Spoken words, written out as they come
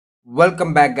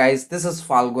Welcome back, guys. This is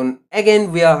Falgun.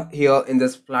 Again, we are here in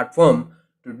this platform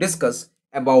to discuss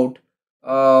about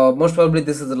most probably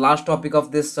this is the last topic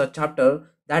of this chapter,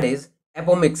 that is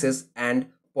apomixis and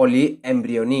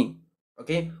polyembryony.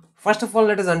 Okay, first of all,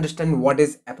 let us understand what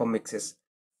is apomixis.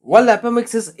 Well,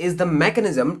 apomixis is the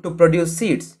mechanism to produce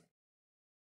seeds,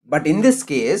 but in this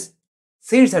case,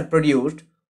 seeds are produced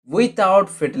without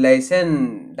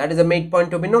fertilization. That is a main point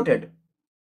to be noted.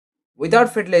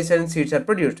 Without fertilization, seeds are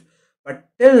produced.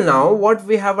 But till now, what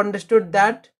we have understood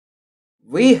that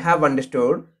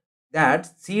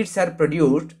seeds are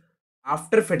produced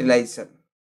after fertilization,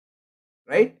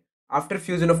 right? After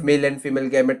fusion of male and female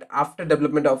gamete, after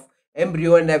development of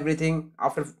embryo and everything,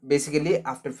 after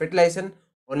fertilization,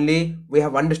 only we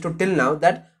have understood till now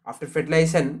that after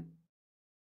fertilization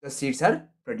the seeds are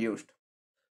produced.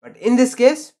 But in this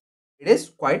case, it is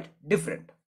quite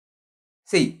different.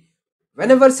 See,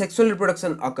 whenever sexual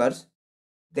reproduction occurs,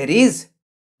 there is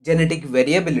genetic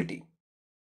variability.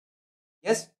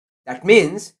 Yes, that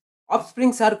means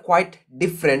offsprings are quite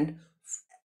different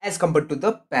as compared to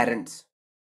the parents.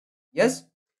 Yes,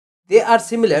 they are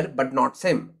similar but not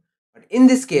same. But in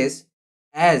this case,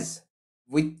 as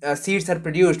seeds are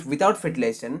produced without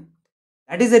fertilization,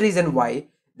 that is the reason why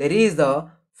there is the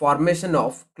formation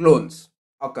of clones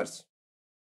occurs.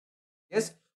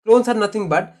 Yes, clones are nothing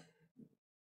but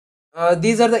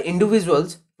these are the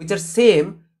individuals which are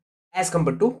same as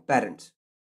compared to parents.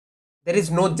 There is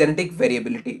no genetic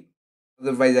variability,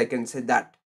 otherwise I can say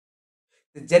that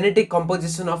the genetic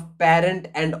composition of parent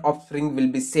and offspring will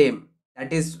be same.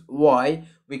 That is why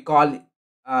we call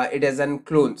it as an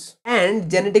clones, and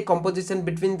genetic composition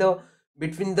between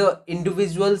the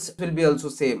individuals will be also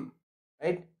same,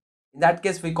 right? In that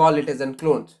case we call it as an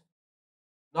clones.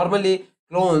 Normally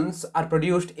clones are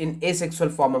produced in asexual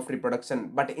form of reproduction,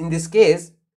 but in this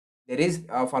case there is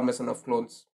a formation of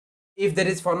clones. If there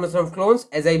is formation of clones,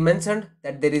 as I mentioned,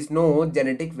 that there is no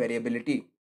genetic variability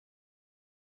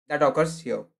that occurs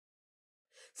here.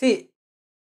 See,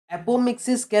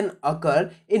 apomixis can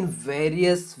occur in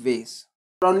various ways.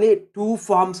 There are only two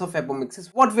forms of apomixis,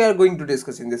 what we are going to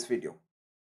discuss in this video.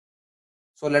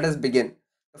 So let us begin.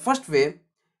 The first way,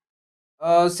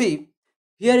 see,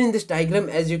 here in this diagram,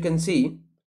 as you can see,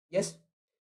 yes,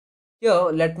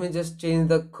 here let me just change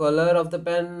the color of the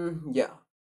pen. Yeah,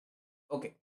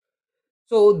 okay.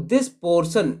 So this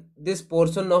portion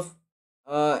of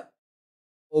uh,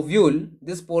 ovule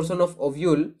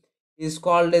is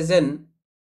called as an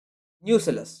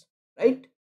nucellus, right?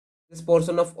 This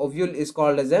portion of ovule is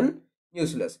called as an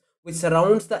nucellus, which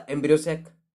surrounds the embryo sac.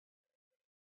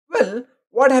 Well,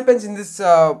 what happens in this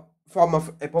form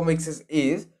of apomixis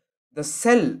is the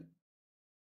cell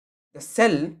the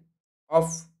cell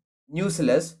of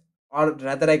nucellus, or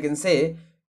rather I can say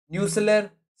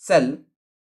nucellar cell,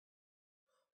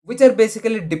 which are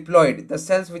basically diploid. The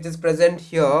cells which is present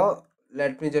here,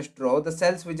 let me just draw the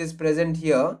cells which is present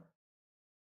here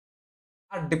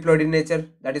are diploid in nature.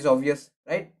 That is obvious,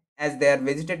 right? As they are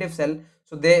vegetative cell,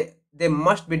 so they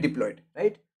must be diploid,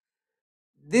 right?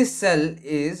 This cell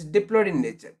is diploid in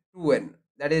nature, 2n,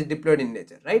 that is diploid in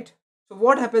nature, right? So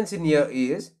what happens in here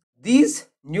is these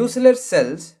nuclear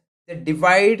cells, they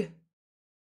divide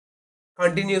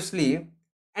continuously,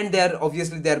 and they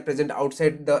are present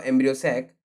outside the embryo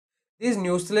sac. These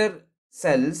nuclear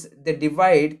cells, they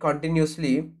divide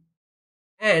continuously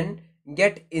and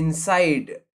get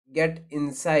inside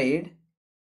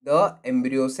the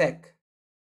embryo sac.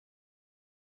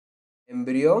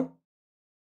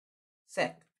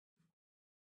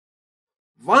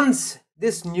 Once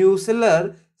this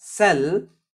nuclear cell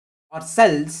or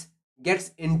cells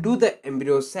gets into the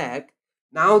embryo sac,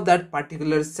 now that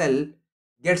particular cell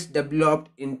gets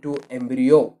developed into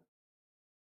embryo.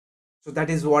 So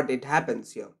that is what it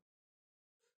happens here.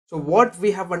 So what we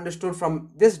have understood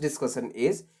from this discussion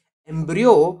is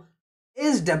embryo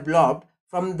is developed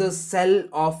from the cell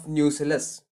of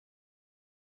nucellus.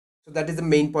 So that is the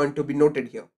main point to be noted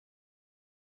here.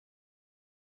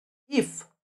 If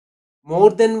more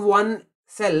than one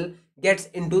cell gets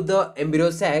into the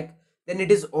embryo sac, then it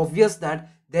is obvious that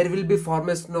there will be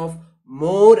formation of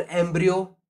more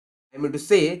embryo. I mean to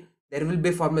say, there will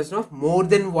be formation of more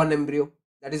than one embryo.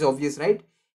 That is obvious, right?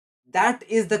 That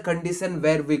is the condition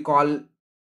where we call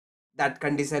that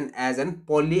condition as an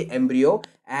polyembryo,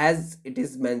 as it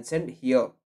is mentioned here.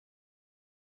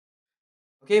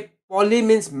 Okay, poly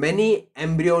means many,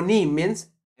 embryony means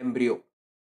embryo.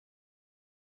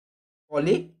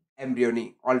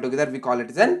 Polyembryony, altogether we call it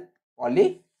as an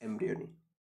polyembryony.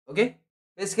 Okay,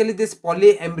 basically this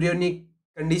polyembryonic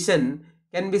condition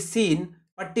can be seen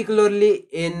particularly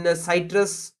in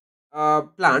citrus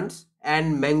plants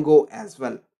and mango as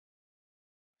well.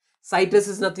 Citrus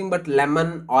is nothing but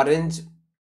lemon, orange,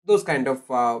 those kind of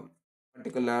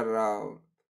particular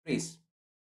trees,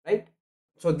 right?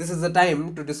 So this is the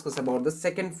time to discuss about the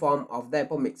second form of the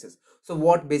apomixis. So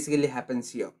what basically happens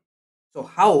here? So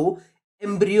how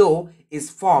embryo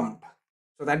is formed?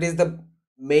 So that is the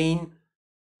main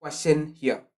question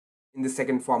here in the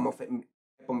second form of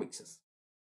apomixis.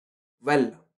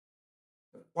 Well,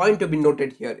 the point to be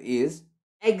noted here is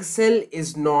egg cell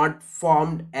is not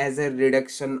formed as a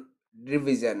reduction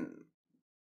division.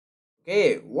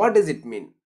 Okay, what does it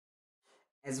mean?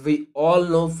 As we all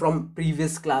know from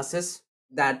previous classes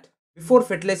that before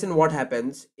fertilization what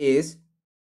happens is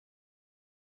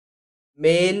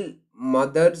male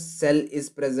mother cell is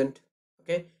present.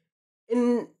 Okay,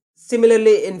 in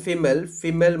similarly in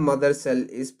female mother cell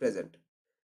is present.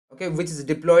 Okay, which is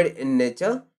diploid in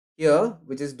nature here,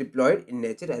 which is diploid in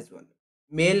nature as well.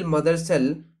 Male mother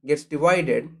cell gets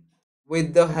divided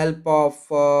with the help of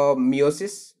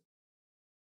meiosis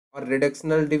or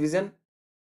reductional division.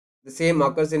 The same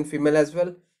occurs in female as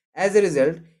well. As a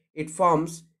result, it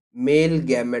forms male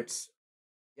gametes.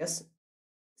 Yes,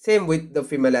 same with the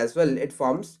female as well. It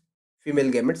forms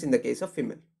female gametes in the case of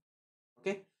female.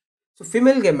 Okay, so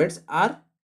female gametes are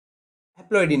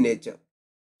haploid in nature.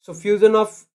 So fusion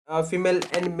of female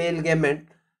and male gamete,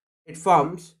 it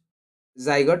forms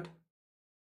zygote,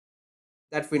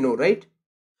 that we know, right?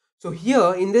 So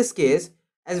here in this case,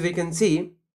 as we can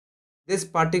see, this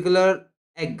particular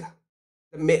egg,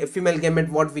 the female gamete,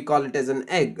 what we call it as an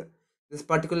egg, this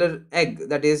particular egg,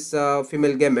 that is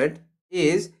female gamete,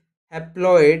 is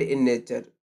haploid in nature.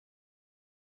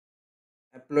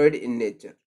 Haploid in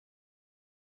nature.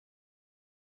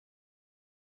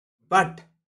 But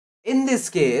in this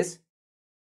case,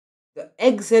 the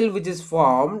egg cell which is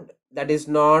formed, that is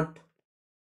not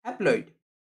haploid,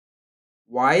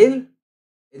 while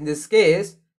in this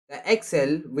case the egg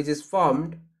cell which is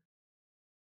formed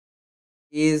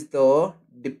is the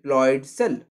diploid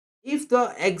cell. If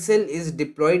the egg cell is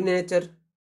diploid in nature,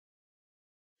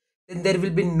 then there will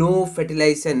be no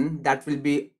fertilization that will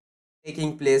be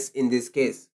taking place in this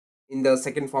case, in the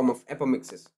second form of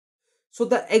apomixis. So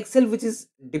the egg cell which is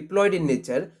diploid in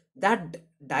nature, that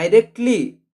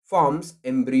directly forms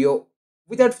embryo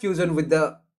without fusion with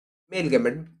the male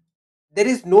gamete. There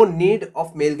is no need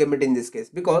of male gamete in this case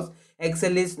because egg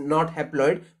cell is not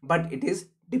haploid but it is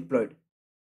diploid.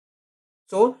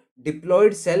 So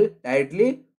diploid cell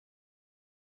directly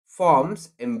forms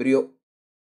embryo.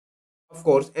 Of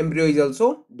course, embryo is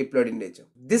also diploid in nature.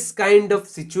 This kind of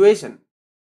situation,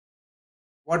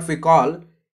 what we call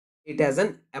it as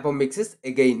an apomixis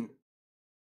again.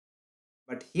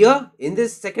 But here in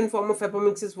this second form of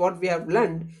apomixis, what we have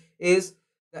learned is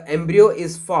the embryo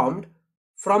is formed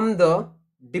from the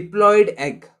diploid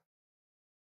egg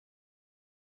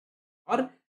or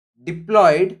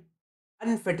diploid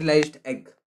unfertilized egg.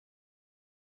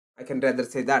 I can rather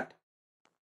say that.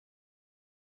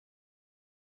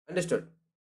 Understood?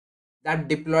 That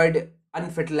diploid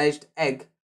unfertilized egg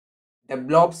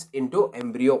develops into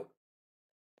embryo.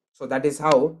 So that is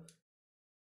how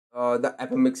the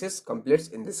apomixis completes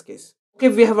in this case. Okay,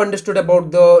 we have understood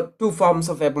about the two forms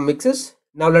of apomixis.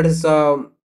 Now let us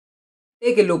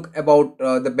take a look about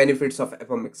the benefits of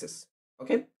apomixis.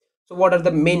 Okay, so what are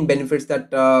the main benefits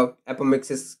that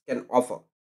apomixis can offer?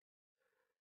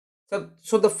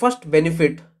 So the first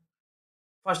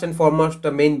and foremost,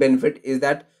 the main benefit is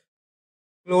that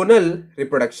clonal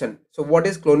reproduction. So what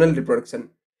is clonal reproduction?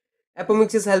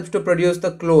 Apomixis helps to produce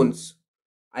the clones.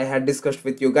 I had discussed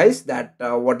with you guys that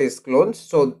what is clones.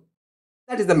 So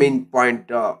that is the main point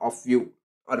of view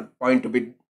or point to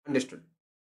be understood.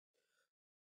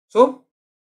 So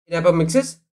in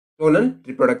apomixis, clonal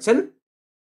reproduction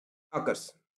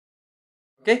occurs.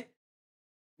 Okay.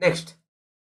 Next,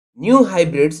 new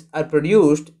hybrids are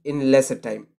produced in lesser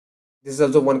time. This is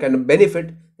also one kind of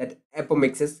benefit that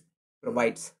apomixis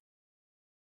provides.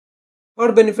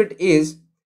 Third benefit is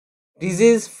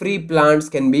disease-free plants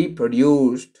can be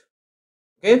produced.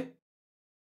 Okay.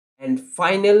 And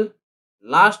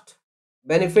last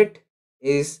benefit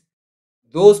is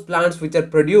those plants which are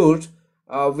produced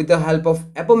with the help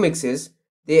of apomixis,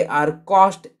 they are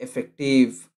cost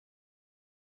effective.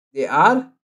 They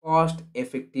are cost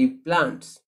effective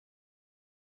plants.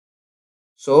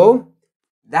 So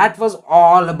that was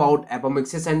all about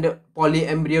apomixis and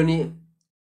polyembryony.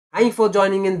 Thank you for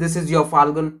joining in. This is your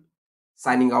Falgun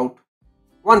signing out.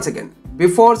 Once again,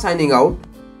 before signing out,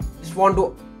 just want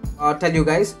to tell you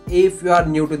guys, if you are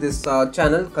new to this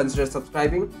channel, consider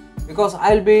subscribing because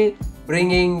I'll be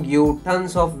bringing you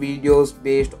tons of videos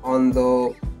based on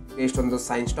the based on those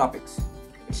science topics.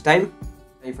 It's time.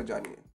 Thank you for joining in.